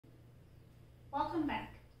Welcome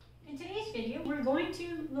back. In today's video, we're going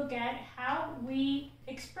to look at how we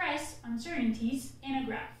express uncertainties in a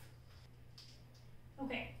graph.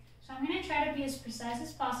 Okay, so I'm going to try to be as precise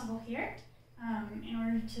as possible here in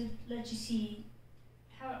order to let you see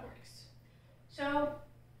how it works. So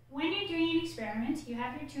when you're doing an experiment, you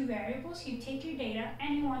have your two variables, you take your data,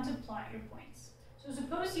 and you want to plot your points. So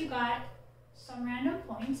suppose you got some random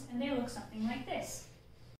points and they look something like this.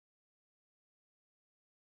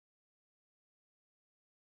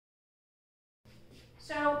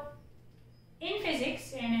 So in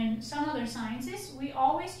physics and in some other sciences, we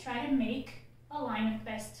always try to make a line of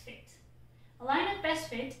best fit. A line of best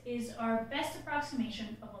fit is our best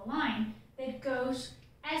approximation of a line that goes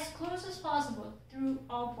as close as possible through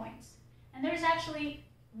all points. And there's actually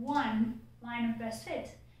one line of best fit.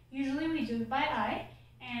 Usually we do it by eye,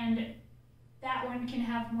 and that one can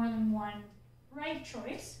have more than one right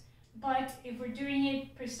choice. But if we're doing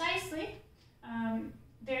it precisely,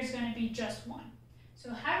 there's going to be just one.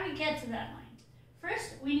 So how do we get to that line?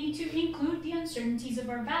 First, we need to include the uncertainties of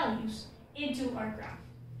our values into our graph.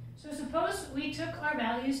 So suppose we took our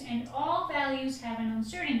values and all values have an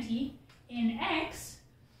uncertainty in x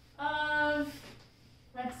of,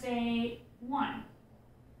 let's say, 1.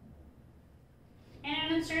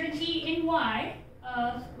 And an uncertainty in y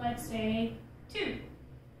of, let's say, 2.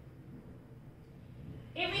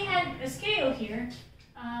 If we had a scale here,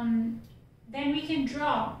 then we can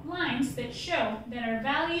draw lines that show that our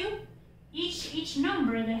value, each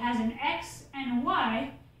number that has an x and a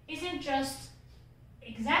y, isn't just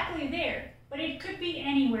exactly there, but it could be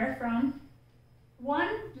anywhere from 1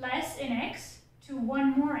 less in x to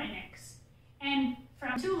 1 more in x, and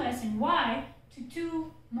from 2 less in y to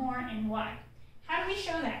 2 more in y. How do we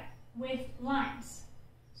show that? With lines.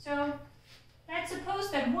 So let's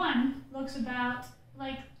suppose that 1 looks about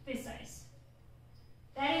like this size.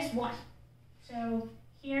 That is 1. So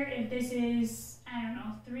here, if this is,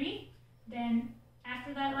 3, then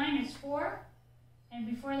after that line it's 4, and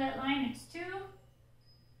before that line it's 2,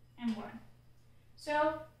 and 1.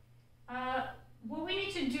 So what we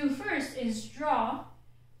need to do first is draw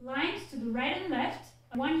lines to the right and left,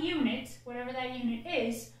 1 unit, whatever that unit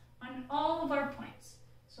is, on all of our points.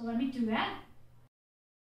 So let me do that.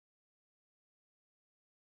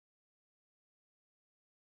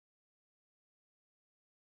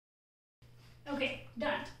 Okay,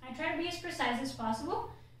 done. I try to be as precise as possible,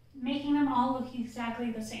 making them all look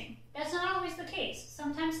exactly the same. That's not always the case.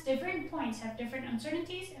 Sometimes different points have different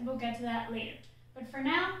uncertainties, and we'll get to that later. But for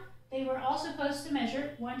now, they were all supposed to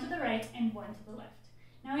measure 1 to the right and 1 to the left.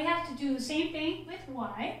 Now we have to do the same thing with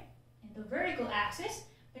y in the vertical axis,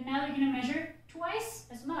 but now they're going to measure twice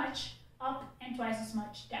as much up and twice as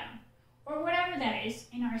much down, or whatever that is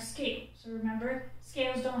in our scale. So remember,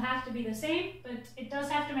 scales don't have to be the same, but it does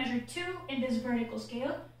have to measure 2 in this vertical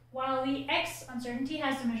scale, while the x uncertainty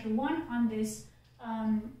has to measure 1 on this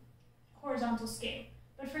horizontal scale.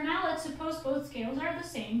 But for now, let's suppose both scales are the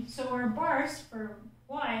same, so our bars for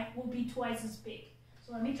y will be twice as big.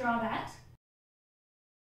 So let me draw that.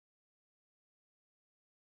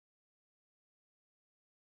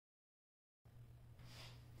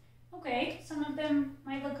 Okay, some of them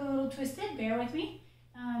might look a little twisted, bear with me.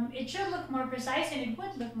 It should look more precise, and it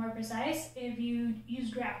would look more precise if you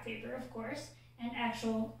use graph paper, of course, and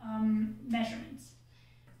actual measurements.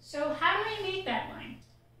 So how do we make that line?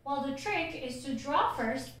 Well, the trick is to draw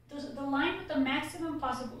first the line with the maximum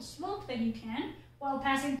possible slope that you can, while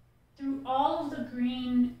passing through all of the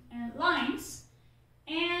green lines,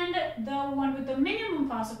 and the one with the minimum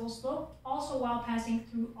possible slope, also while passing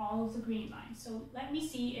through all of the green lines. So let me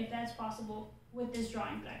see if that's possible with this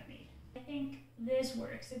drawing that I've made. I think this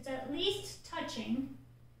works. It's at least touching,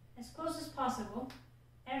 as close as possible,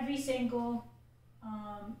 every single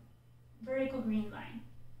vertical green line.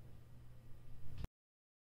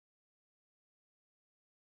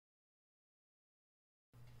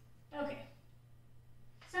 Okay,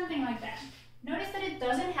 something like that. Notice that it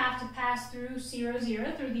doesn't have to pass through 0,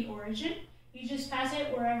 0, through the origin. You just pass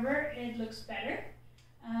it wherever it looks better.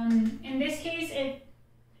 In this case,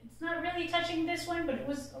 it's not really touching this one, but it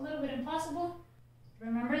was a little bit impossible.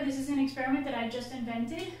 Remember, this is an experiment that I just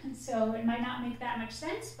invented, so it might not make that much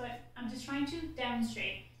sense, but I'm just trying to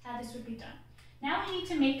demonstrate how this would be done. Now we need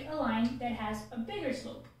to make a line that has a bigger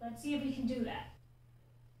slope. Let's see if we can do that.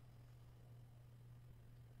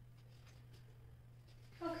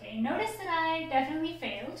 Okay, notice that I definitely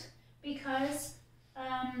failed because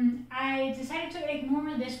I decided to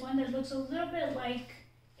ignore this one that looks a little bit like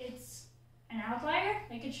it's an outlier,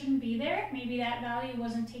 like it shouldn't be there. Maybe that value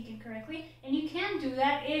wasn't taken correctly. And you can do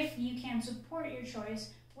that if you can support your choice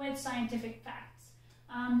with scientific facts.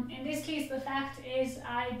 In this case, the fact is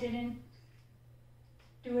I didn't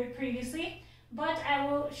do it previously, but I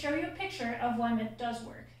will show you a picture of one that does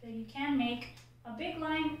work, that you can make a big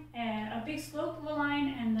line, a big slope of a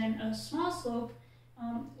line, and then a small slope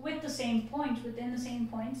with the same point, within the same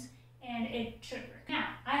points, and it should work. Now,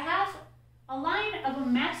 I have a line of a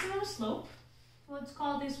maximum slope. Let's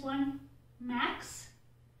call this one max,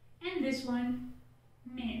 and this one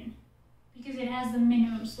min, because it has the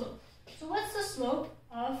minimum slope. So what's the slope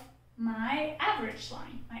of my average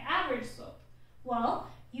line, my average slope? Well,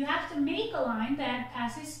 you have to make a line that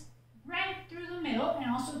passes right through the middle and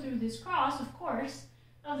also through this cross, of course,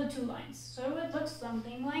 of the two lines. So it looks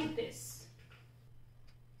something like this.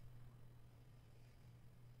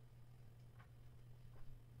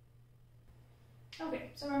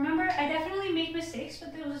 Okay, so remember, I definitely make mistakes,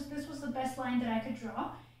 but this was the best line that I could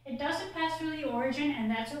draw. It doesn't pass through the origin, and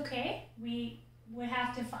that's okay. We would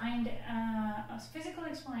have to find a physical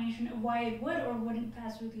explanation of why it would or wouldn't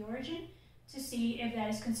pass through the origin to see if that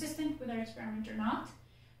is consistent with our experiment or not.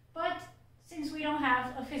 But since we don't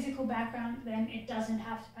have a physical background, then it doesn't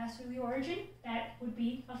have to pass through the origin. That would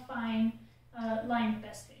be a fine line of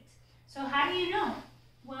best fit. So how do you know?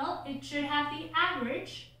 Well, it should have the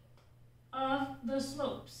average of the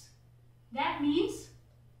slopes. That means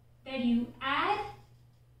that you add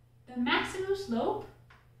the maximum slope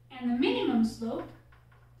and the minimum slope,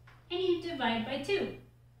 and you divide by 2.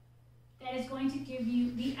 That is going to give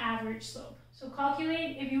you the average slope. So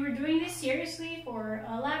calculate, if you were doing this seriously for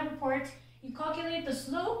a lab report, you calculate the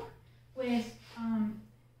slope with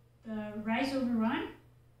the rise over run.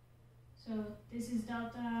 So this is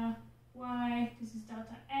delta y, this is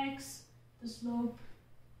delta x. The slope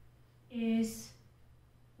is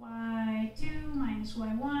y2 minus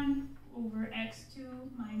y1 over x2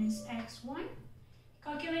 minus x1.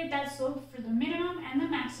 Calculate that slope for the minimum and the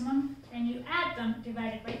maximum, then you add them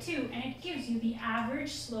divided by 2, and it gives you the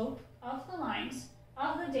average slope of the lines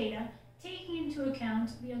of the data, taking into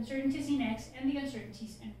account the uncertainties in x and the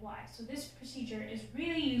uncertainties in y. So this procedure is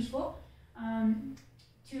really useful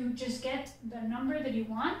to just get the number that you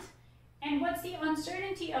want. And what's the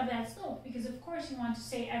uncertainty of that slope? Because of course you want to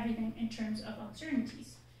say everything in terms of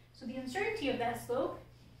uncertainties. So the uncertainty of that slope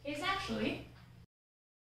is actually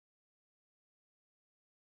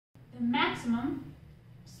the maximum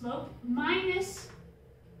slope minus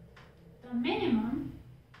the minimum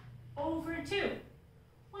over 2.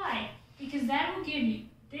 Why? Because that will give you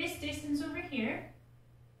this distance over here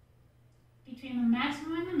between the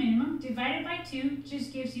maximum and the minimum divided by 2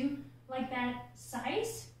 just gives you like that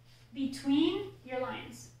size between your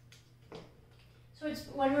lines. So it's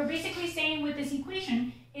what we're basically saying with this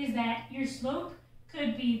equation is that your slope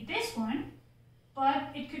could be this one,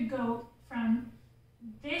 but it could go from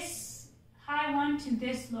this high one to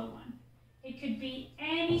this low one. It could be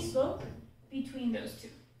any slope between those two.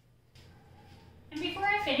 And before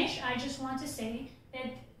I finish, I just want to say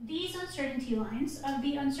that these uncertainty lines of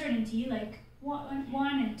the uncertainty, like 1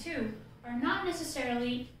 and 2, are not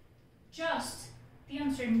necessarily just the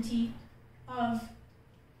uncertainty of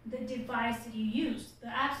the device that you use. The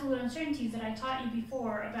absolute uncertainties that I taught you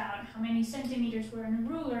before about how many centimeters were in a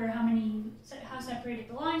ruler, how separated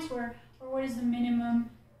the lines were, or what is the minimum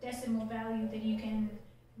decimal value that you can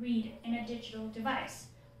read in a digital device.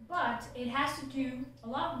 But it has to do a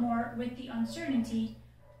lot more with the uncertainty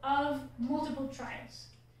of multiple trials.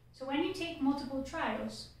 So when you take multiple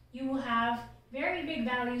trials, you will have very big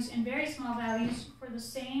values and very small values for the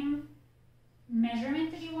same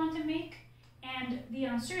measurement that you want to make, and the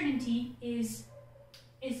uncertainty is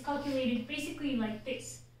calculated basically like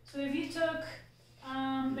this. So if you took,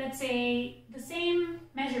 let's say, the same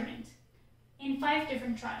measurement in 5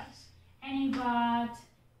 different trials, and you got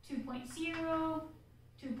 2.0,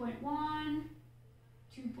 2.1,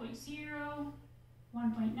 2.0,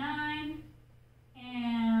 1.9,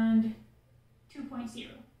 and 2.0.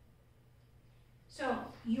 So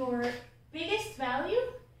your biggest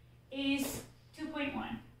value is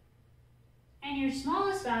 2.1, and your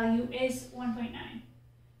smallest value is 1.9.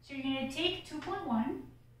 So you're going to take 2.1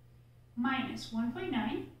 minus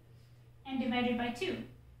 1.9 and divide it by 2.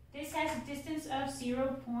 This has a distance of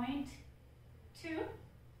 0.2.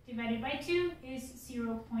 Divided by 2 is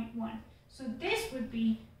 0.1. So this would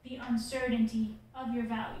be the uncertainty of your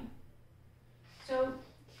value. So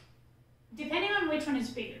depending on which one is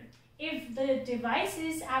bigger, if the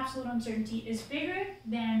device's absolute uncertainty is bigger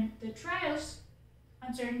than the trial's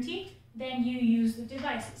uncertainty, then you use the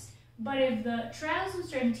devices. But if the trial's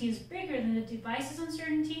uncertainty is bigger than the device's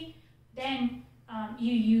uncertainty, then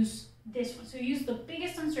you use this one. So you use the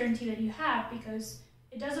biggest uncertainty that you have, because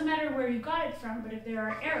it doesn't matter where you got it from, but if there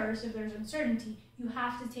are errors, if there's uncertainty, you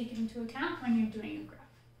have to take it into account when you're doing a graph.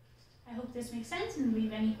 I hope this makes sense, and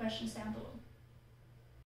leave any questions down below.